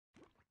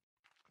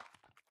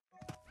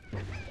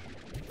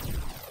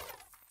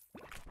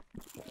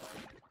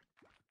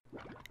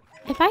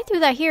If I threw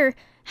that here,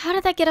 how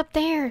did that get up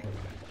there?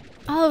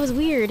 Oh, that was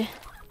weird.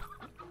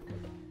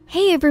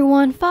 Hey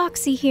everyone,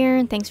 Foxy here,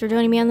 and thanks for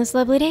joining me on this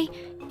lovely day.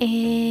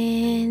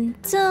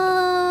 Indoors,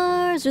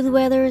 where the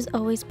weather is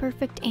always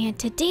perfect, and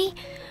today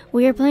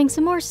we are playing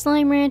some more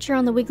Slime Rancher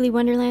on the Wiggly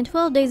Wonderland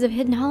 12 Days of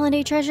Hidden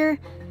Holiday Treasure.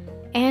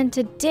 And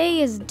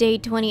today is day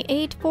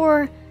 28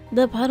 for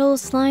the Puddle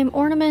Slime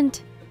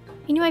Ornament.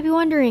 And you might be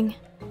wondering,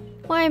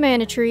 why am I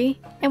in a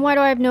tree? And why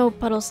do I have no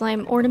Puddle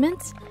Slime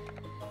ornaments?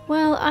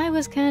 Well, I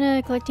was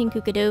kinda collecting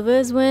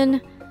kookadoras when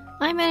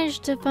I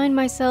managed to find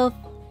myself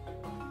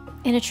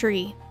in a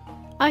tree.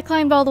 I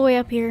climbed all the way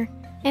up here,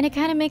 and it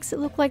kinda makes it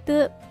look like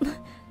the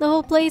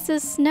whole place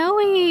is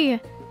snowy.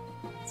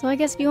 So I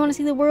guess if you want to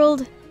see the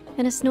world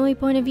in a snowy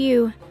point of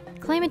view,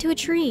 climb into a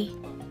tree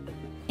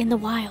in the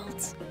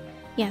wilds.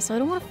 Yeah, so I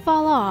don't want to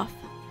fall off.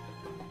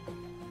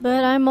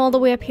 But I'm all the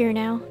way up here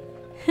now.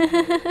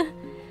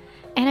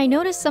 And I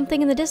noticed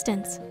something in the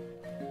distance.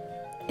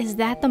 Is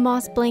that the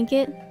moss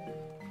blanket?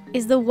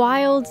 Is the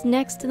wilds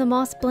next to the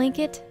moss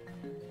blanket?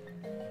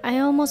 I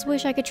almost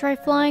wish I could try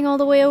flying all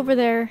the way over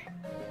there.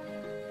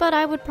 But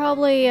I would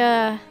probably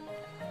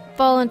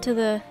fall into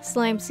the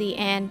slime sea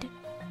and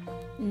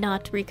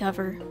not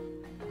recover.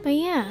 But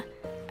yeah,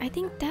 I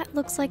think that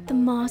looks like the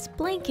moss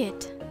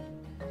blanket.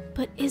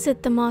 But is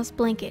it the moss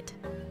blanket?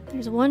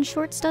 There's one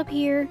short stub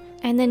here,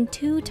 and then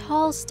two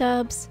tall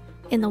stubs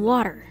in the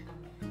water.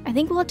 I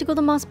think we'll have to go to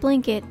the moss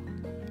blanket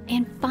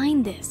and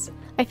find this.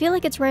 I feel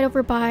like it's right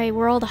over by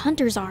where all the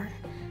hunters are.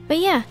 But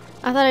yeah,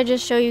 I thought I'd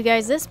just show you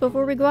guys this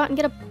before we go out and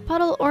get a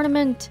puddle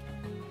ornament.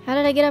 How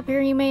did I get up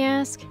here, you may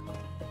ask?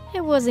 It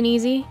wasn't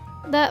easy.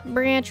 That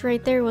branch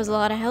right there was a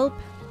lot of help.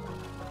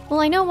 Well,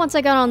 I know once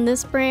I got on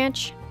this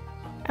branch,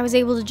 I was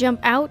able to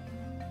jump out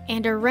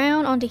and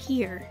around onto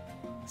here.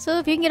 So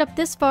if you can get up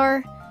this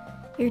far,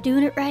 you're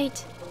doing it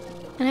right.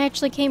 And I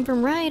actually came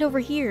from right over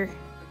here.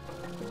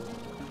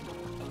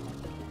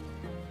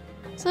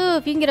 So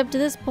if you can get up to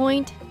this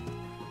point,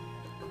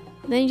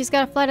 then you just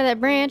gotta fly to that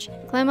branch,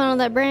 climb onto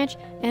that branch,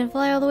 and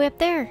fly all the way up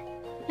there.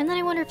 And then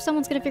I wonder if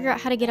someone's gonna figure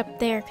out how to get up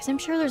there, because I'm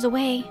sure there's a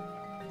way.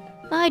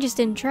 I just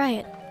didn't try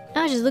it.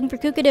 I was just looking for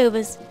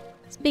kookadoras.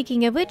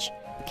 Speaking of which,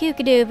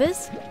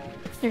 kookadoras.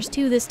 There's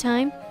two this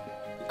time.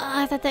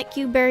 I thought that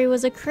cube berry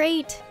was a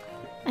crate.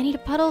 I need a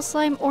puddle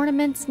slime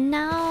ornaments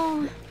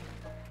now.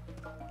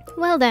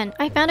 Well then,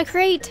 I found a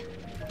crate.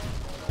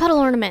 Puddle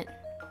ornament.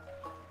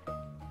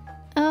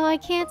 Oh, I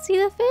can't see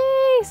the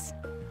face.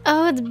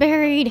 Oh, it's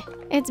buried.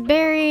 It's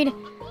buried.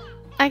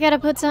 I gotta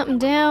put something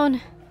down.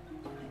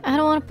 I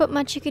don't want to put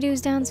my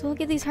chickadoos down, so we'll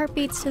give these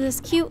heartbeats to this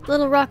cute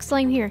little rock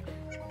slime here.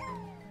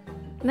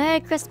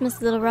 Merry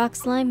Christmas, little rock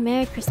slime.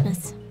 Merry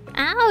Christmas.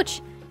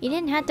 Ouch! You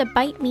didn't have to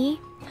bite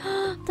me.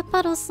 The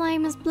puddle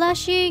slime is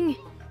blushing.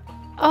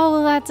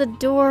 Oh, that's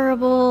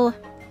adorable.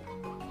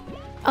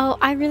 Oh,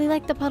 I really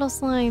like the puddle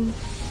slime.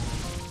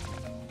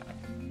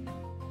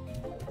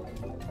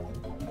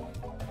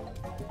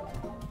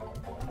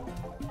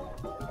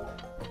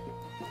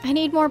 I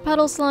need more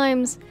puddle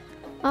slimes.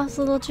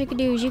 Also, little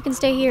chickadoos, you can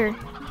stay here.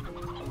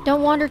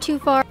 Don't wander too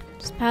far.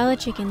 Just pile of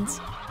chickens.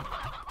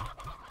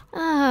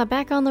 Ah,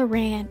 back on the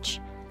ranch.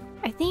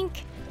 I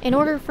think in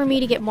order for me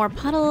to get more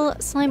puddle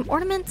slime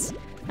ornaments,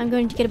 I'm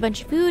going to get a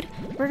bunch of food.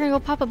 We're gonna go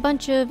pop a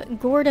bunch of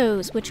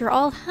Gordos, which are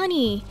all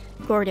honey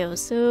Gordos,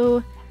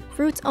 so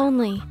fruits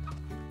only.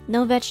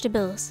 No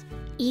vegetables.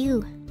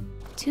 Ew.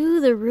 To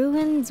the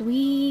ruins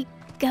we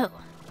go.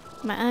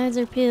 My eyes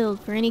are peeled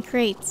for any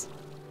crates.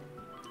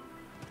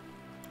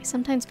 I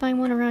sometimes find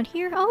one around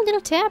here. Oh, little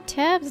tabs.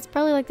 It's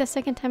probably like the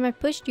second time I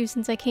pushed you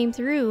since I came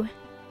through.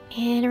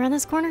 And around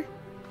this corner?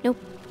 Nope.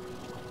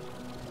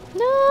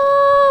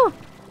 No!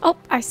 Oh,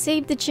 I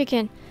saved the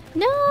chicken.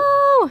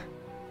 No!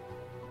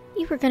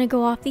 You were gonna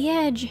go off the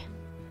edge.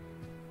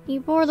 You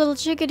poor little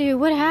chickadoo,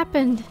 what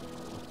happened?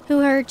 Who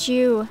hurt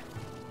you?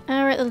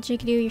 Alright, little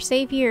chickadoo, you're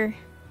safe here.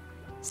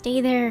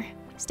 Stay there.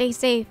 Stay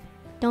safe.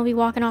 Don't be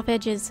walking off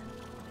edges.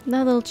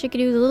 That little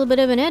chickadoo's a little bit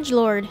of an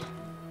edgelord.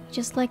 He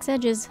just likes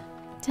edges.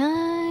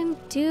 Time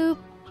to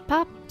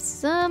pop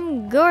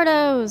some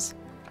Gordos.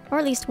 Or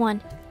at least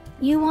one.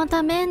 You want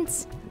the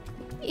mints?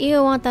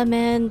 You want the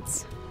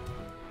mints.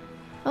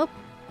 Oh.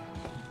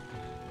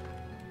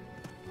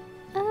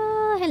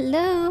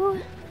 Hello.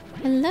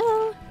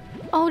 Hello.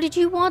 Oh, did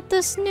you want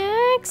the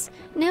snacks?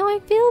 Now I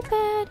feel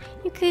bad.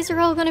 You guys are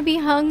all gonna be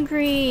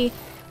hungry.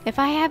 If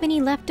I have any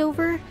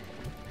leftover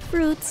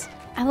fruits,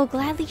 I will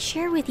gladly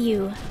share with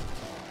you.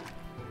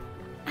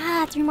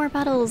 Ah, 3 more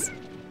puddles.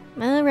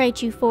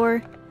 Alright, you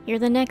 4. You're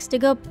the next to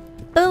go.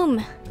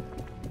 Boom.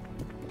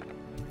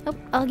 Oh,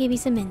 I'll give you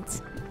some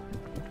mints.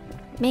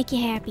 Make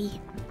you happy.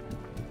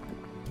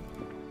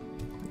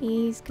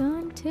 He's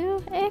going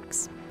to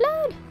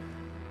explode.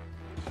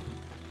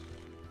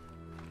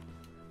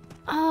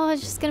 Oh,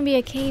 it's just gonna be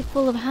a cave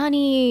full of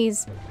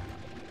honeys.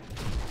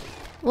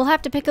 We'll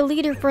have to pick a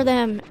leader for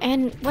them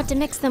and what to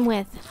mix them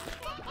with.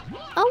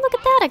 Oh, look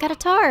at that, I got a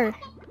tar.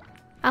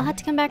 I'll have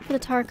to come back for the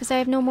tar because I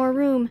have no more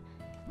room.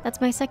 That's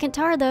my second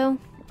tar though.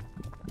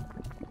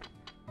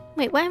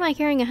 Wait, why am I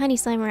carrying a honey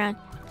slime around?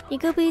 You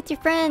go be with your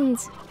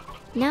friends.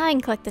 Now I can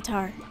collect the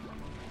tar.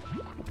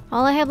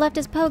 All I have left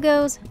is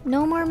pogos.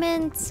 No more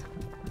mints.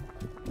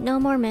 No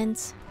more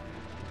mints.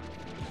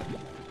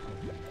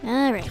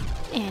 Alright.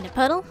 And a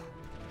puddle.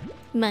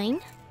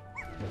 Mine.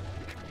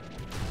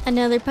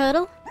 Another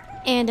puddle.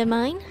 And a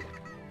mine.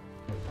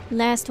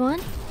 Last one.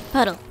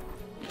 Puddle.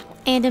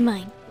 And a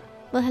mine.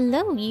 Well,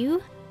 hello,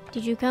 you.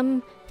 Did you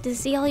come to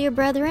see all your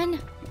brethren?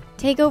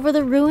 Take over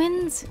the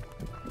ruins?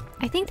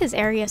 I think this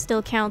area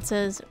still counts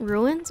as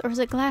ruins, or is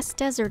it glass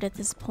desert at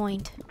this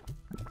point?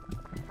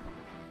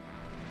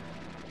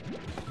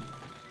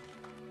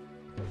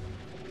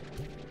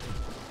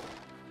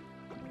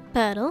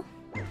 Puddle.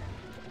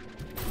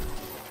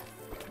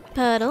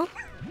 Puddle.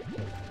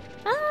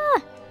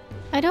 Ah!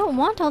 I don't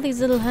want all these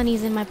little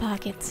honeys in my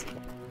pockets.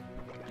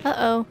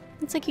 Uh-oh.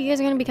 Looks like you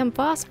guys are gonna become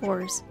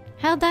phosphors.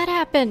 How'd that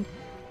happen?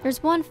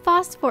 There's one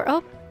phosphor.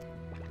 Oh.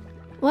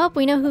 Well,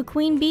 we know who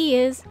Queen Bee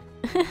is.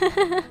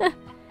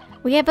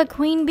 We have a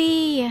Queen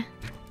Bee.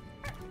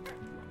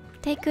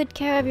 Take good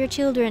care of your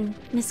children,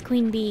 Miss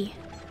Queen Bee.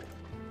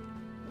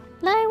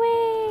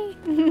 Fly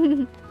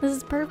away! This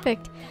is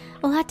perfect.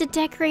 We'll have to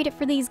decorate it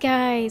for these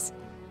guys.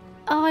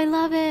 Oh, I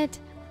love it.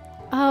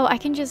 Oh, I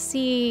can just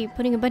see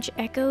putting a bunch of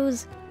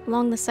echoes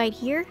along the side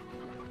here.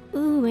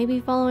 Ooh,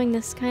 maybe following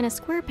this kind of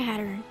square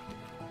pattern.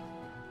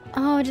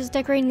 Oh, just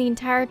decorating the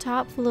entire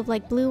top full of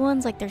like blue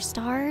ones, like they're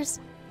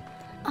stars.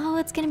 Oh,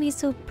 it's gonna be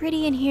so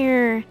pretty in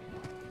here.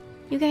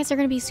 You guys are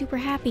gonna be super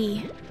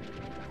happy.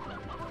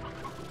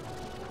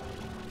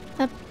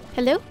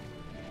 Hello?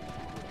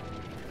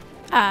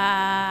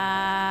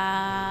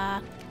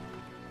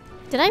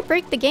 Did I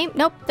break the game?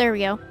 Nope, there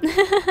we go.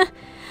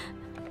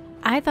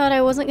 I thought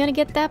I wasn't gonna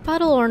get that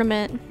puddle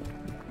ornament.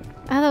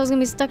 I thought I was gonna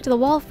be stuck to the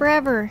wall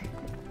forever.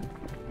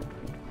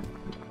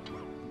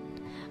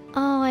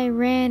 Oh, I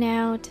ran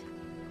out.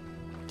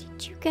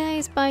 Did you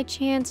guys by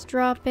chance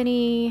drop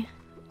any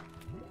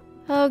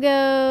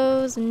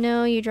pogos?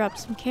 No, you dropped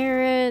some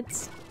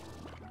carrots.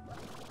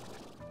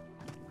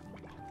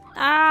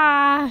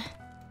 Ah!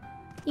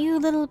 You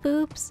little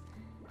boops.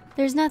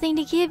 There's nothing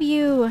to give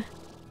you.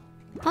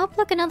 Oh,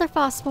 look, another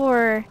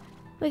phosphor.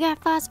 We got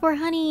phosphor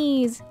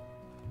honeys.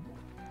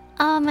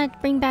 I'm gonna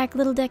bring back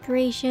little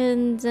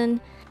decorations and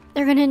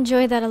they're gonna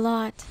enjoy that a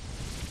lot.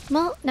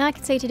 Well, now I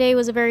can say today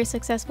was a very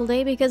successful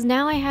day because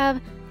now I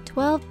have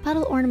 12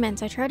 puddle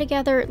ornaments. I tried to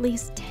gather at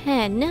least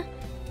 10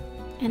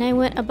 and I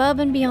went above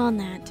and beyond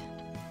that.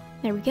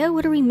 There we go.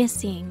 What are we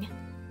missing?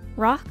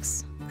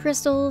 Rocks,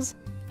 crystals,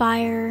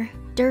 fire,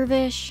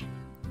 dervish,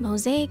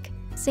 mosaic,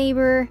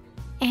 saber,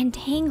 and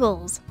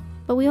tangles.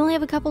 But we only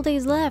have a couple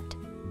days left.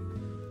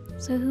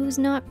 So who's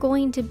not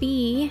going to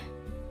be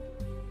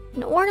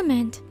an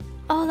ornament?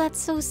 Oh, that's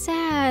so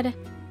sad.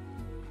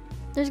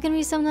 There's gonna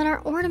be some that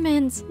aren't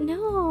ornaments.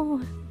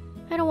 No,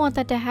 I don't want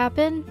that to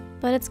happen,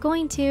 but it's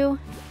going to.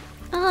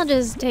 I'll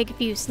just take a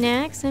few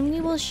snacks and we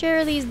will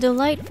share these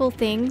delightful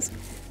things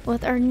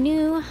with our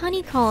new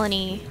honey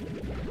colony.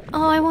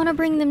 Oh, I want to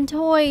bring them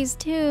toys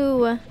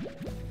too.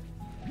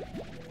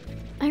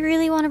 I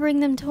really want to bring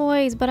them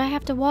toys, but I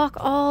have to walk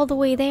all the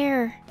way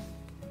there.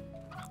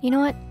 You know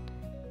what?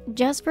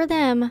 Just for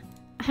them,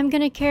 I'm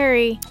gonna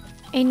carry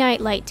a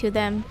nightlight to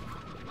them.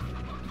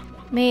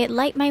 May it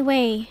light my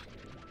way.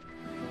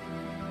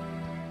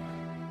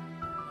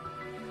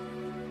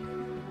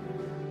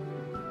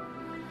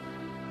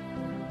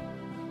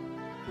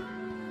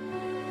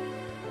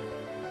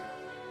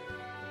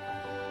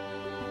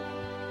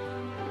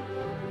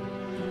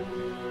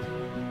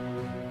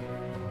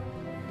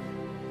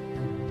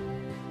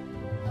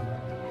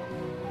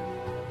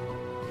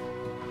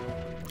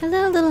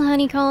 Hello, little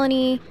honey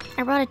colony.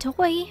 I brought a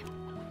toy.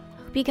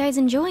 Hope you guys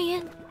enjoy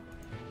it.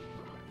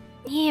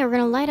 Yeah, we're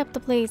gonna light up the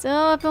place.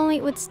 Oh, if only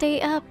it would stay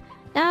up.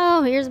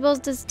 No, you're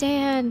supposed to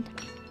stand.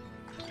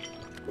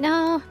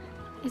 No,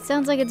 it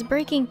sounds like it's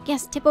breaking.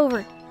 Yes, tip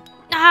over.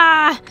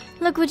 Ah,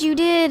 look what you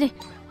did.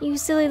 You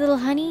silly little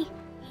honey.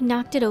 He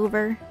knocked it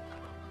over.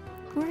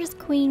 Where's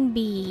Queen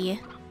Bee?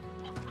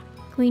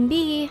 Queen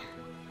Bee?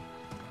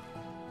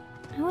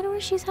 I wonder where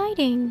she's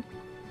hiding.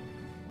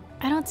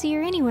 I don't see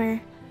her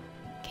anywhere.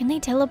 Can they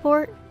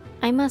teleport?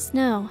 I must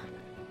know.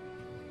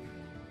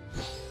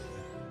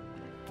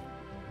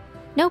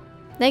 Nope,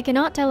 they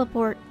cannot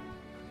teleport.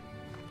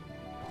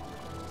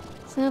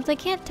 So if they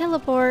can't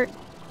teleport,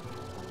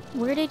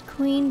 where did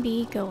Queen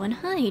Bee go and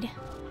hide?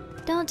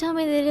 Don't tell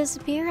me they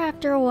disappear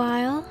after a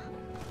while.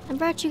 I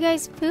brought you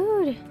guys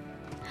food.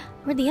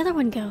 Where'd the other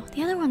one go?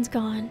 The other one's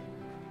gone.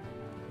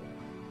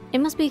 It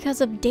must be because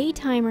of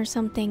daytime or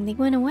something. They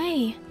went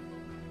away.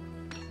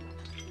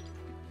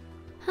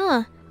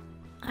 Huh.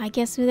 I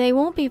guess they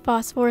won't be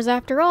phosphors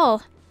after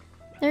all.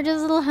 They're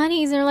just little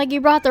honeys and they're like,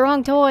 you brought the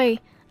wrong toy.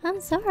 I'm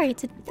sorry,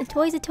 a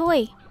toy's a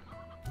toy.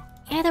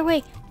 Either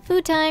way,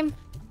 food time.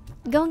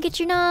 Go and get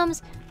your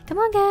noms. Come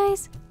on,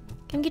 guys.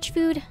 Come get your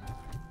food.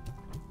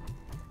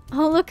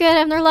 Oh, look at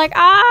them. They're like,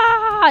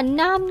 ah,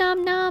 nom,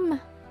 nom,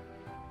 nom.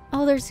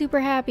 Oh, they're super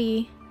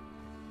happy.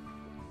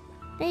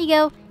 There you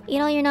go.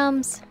 Eat all your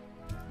noms.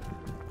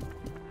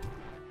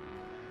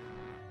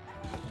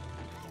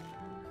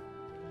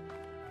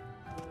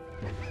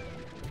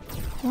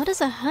 What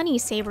does a honey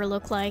saber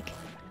look like?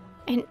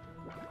 And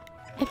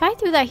if I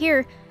threw that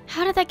here,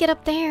 how did that get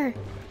up there?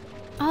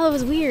 Oh, it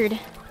was weird.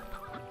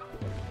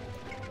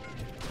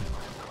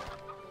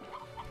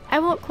 I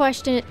won't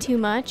question it too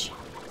much.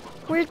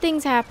 Weird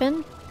things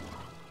happen.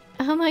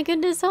 Oh my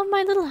goodness, all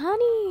my little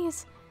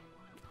honeys.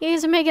 You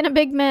guys are making a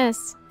big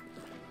mess.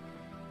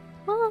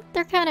 Well,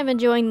 they're kind of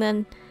enjoying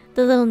the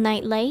little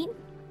night light.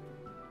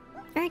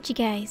 Aren't you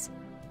guys?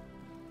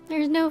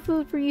 There's no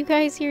food for you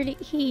guys here to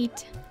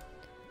eat.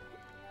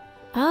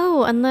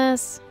 Oh,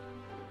 unless...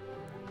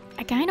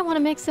 I kind of want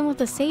to mix them with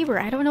a saber.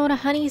 I don't know what a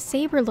honey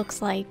saber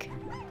looks like.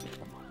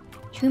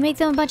 Should we make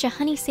them a bunch of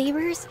honey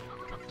sabers?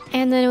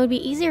 And then it would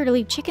be easier to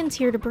leave chickens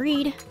here to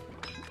breed.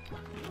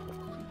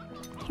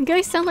 You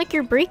guys sound like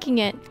you're breaking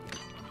it.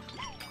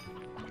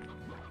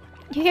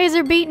 You guys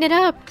are beating it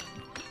up.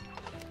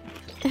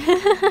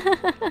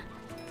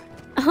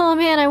 Oh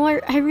man,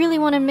 I really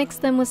want to mix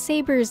them with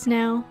sabers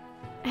now.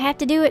 I have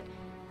to do it.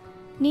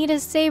 Need a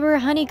saber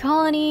honey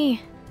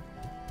colony.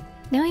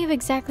 Now we have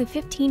exactly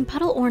 15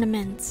 puddle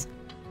ornaments.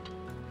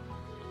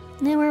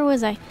 Now where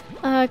was I?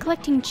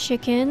 Collecting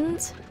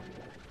chickens.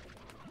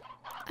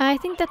 I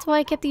think that's why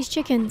I kept these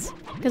chickens.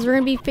 Because we're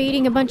going to be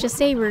feeding a bunch of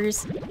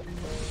sabers.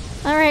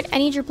 Alright, I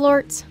need your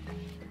plorts.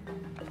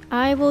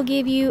 I will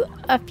give you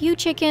a few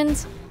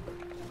chickens.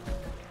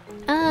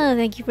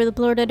 Thank you for the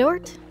plort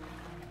adort.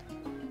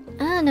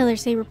 Another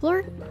saber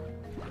plort.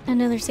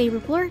 Another saber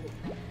plort.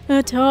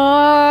 A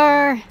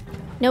tar!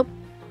 Nope.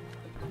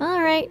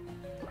 Alright.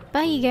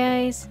 Bye, you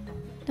guys.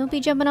 Don't be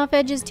jumping off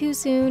edges too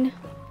soon.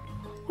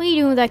 What are you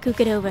doing with that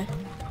Kukadova?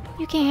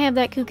 You can't have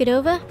that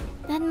Kukadova.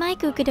 That's my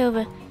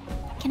Kukadova.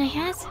 Can I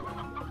has?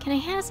 Can I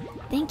has?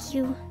 Thank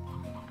you.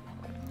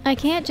 I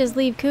can't just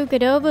leave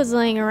Kukadovas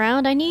laying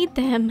around. I need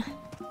them.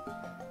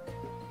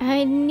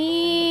 I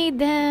need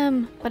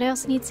them. But I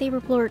also need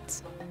saber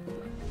plorts.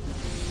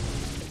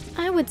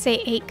 I would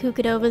say 8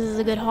 Kukadovas is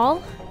a good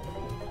haul.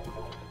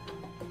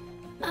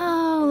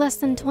 Oh, less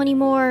than 20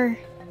 more.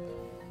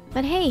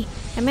 But hey,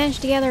 I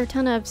managed to gather a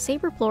ton of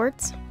saber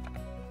plorts.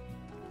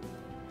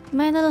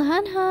 My little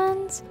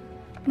hun-huns.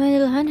 My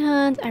little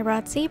hun-huns. I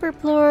brought saber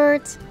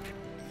plorts.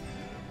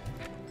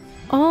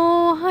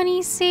 Oh,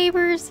 honey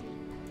sabers.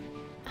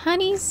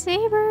 Honey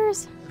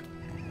sabers.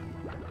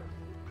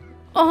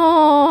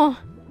 Oh.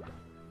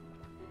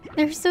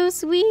 They're so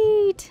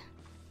sweet.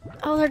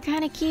 Oh, they're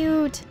kind of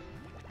cute.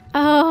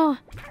 Oh.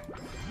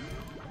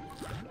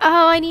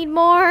 Oh, I need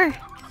more.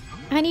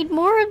 I need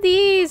more of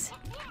these.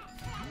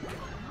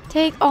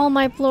 Take all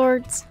my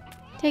plorts.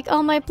 Take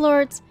all my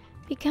plorts.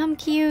 Become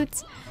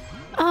cute.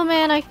 Oh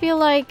man, I feel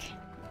like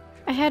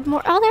I had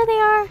more. Oh, there they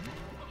are.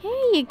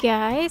 Hey, you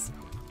guys.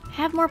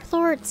 Have more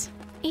plorts.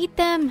 Eat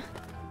them.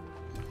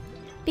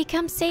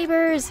 Become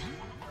sabers.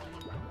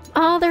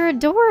 Oh, they're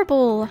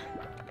adorable.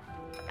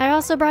 I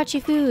also brought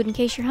you food in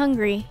case you're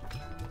hungry.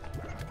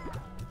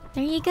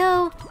 There you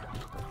go.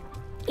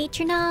 Eat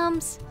your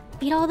noms.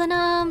 Eat all the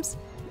noms.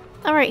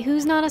 Alright,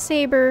 who's not a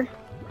saber?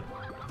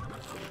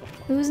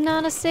 Who's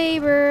not a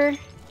saber?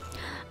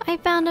 I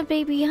found a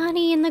baby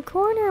honey in the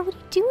corner. What are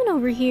you doing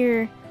over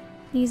here?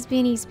 You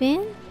spinny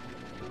spin?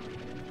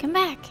 Come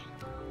back.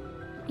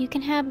 You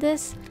can have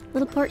this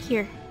little port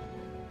here.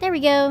 There we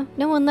go.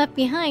 No one left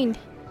behind.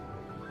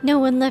 No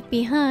one left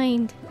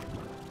behind.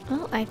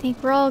 Well, I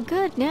think we're all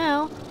good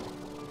now.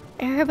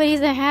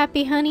 Everybody's a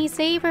happy honey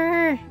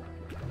saver.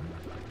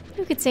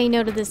 Who could say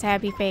no to this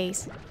happy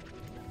face?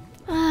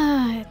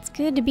 Ah, it's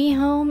good to be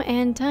home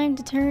and time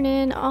to turn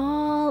in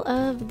all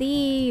of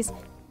these.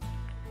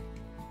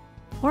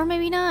 Or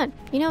maybe not.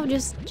 You know,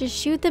 just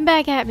shoot them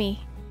back at me.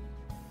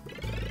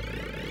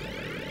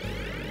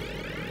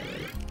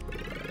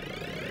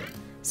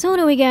 So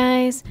anyway,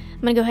 guys,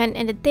 I'm gonna go ahead and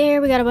end it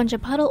there. We got a bunch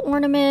of puddle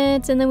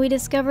ornaments, and then we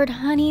discovered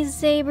honey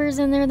sabers,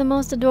 and they're the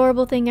most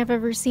adorable thing I've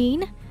ever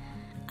seen.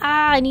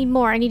 Ah, I need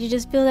more. I need to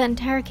just fill that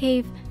entire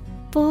cave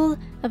full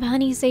of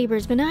honey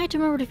sabers, but now I have to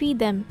remember to feed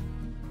them.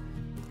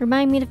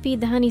 Remind me to feed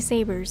the honey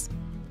sabers.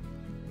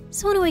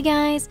 So anyway,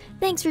 guys,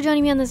 thanks for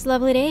joining me on this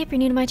lovely day. If you're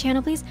new to my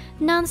channel, please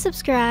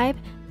non-subscribe,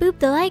 boop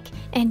the like,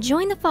 and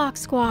join the Fox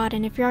Squad.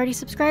 And if you're already a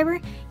subscriber,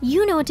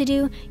 you know what to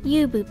do.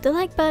 You boop the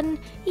like button,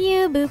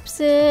 you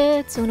boops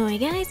it. So anyway,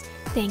 guys,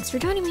 thanks for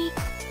joining me.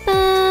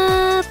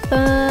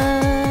 Bye-bye.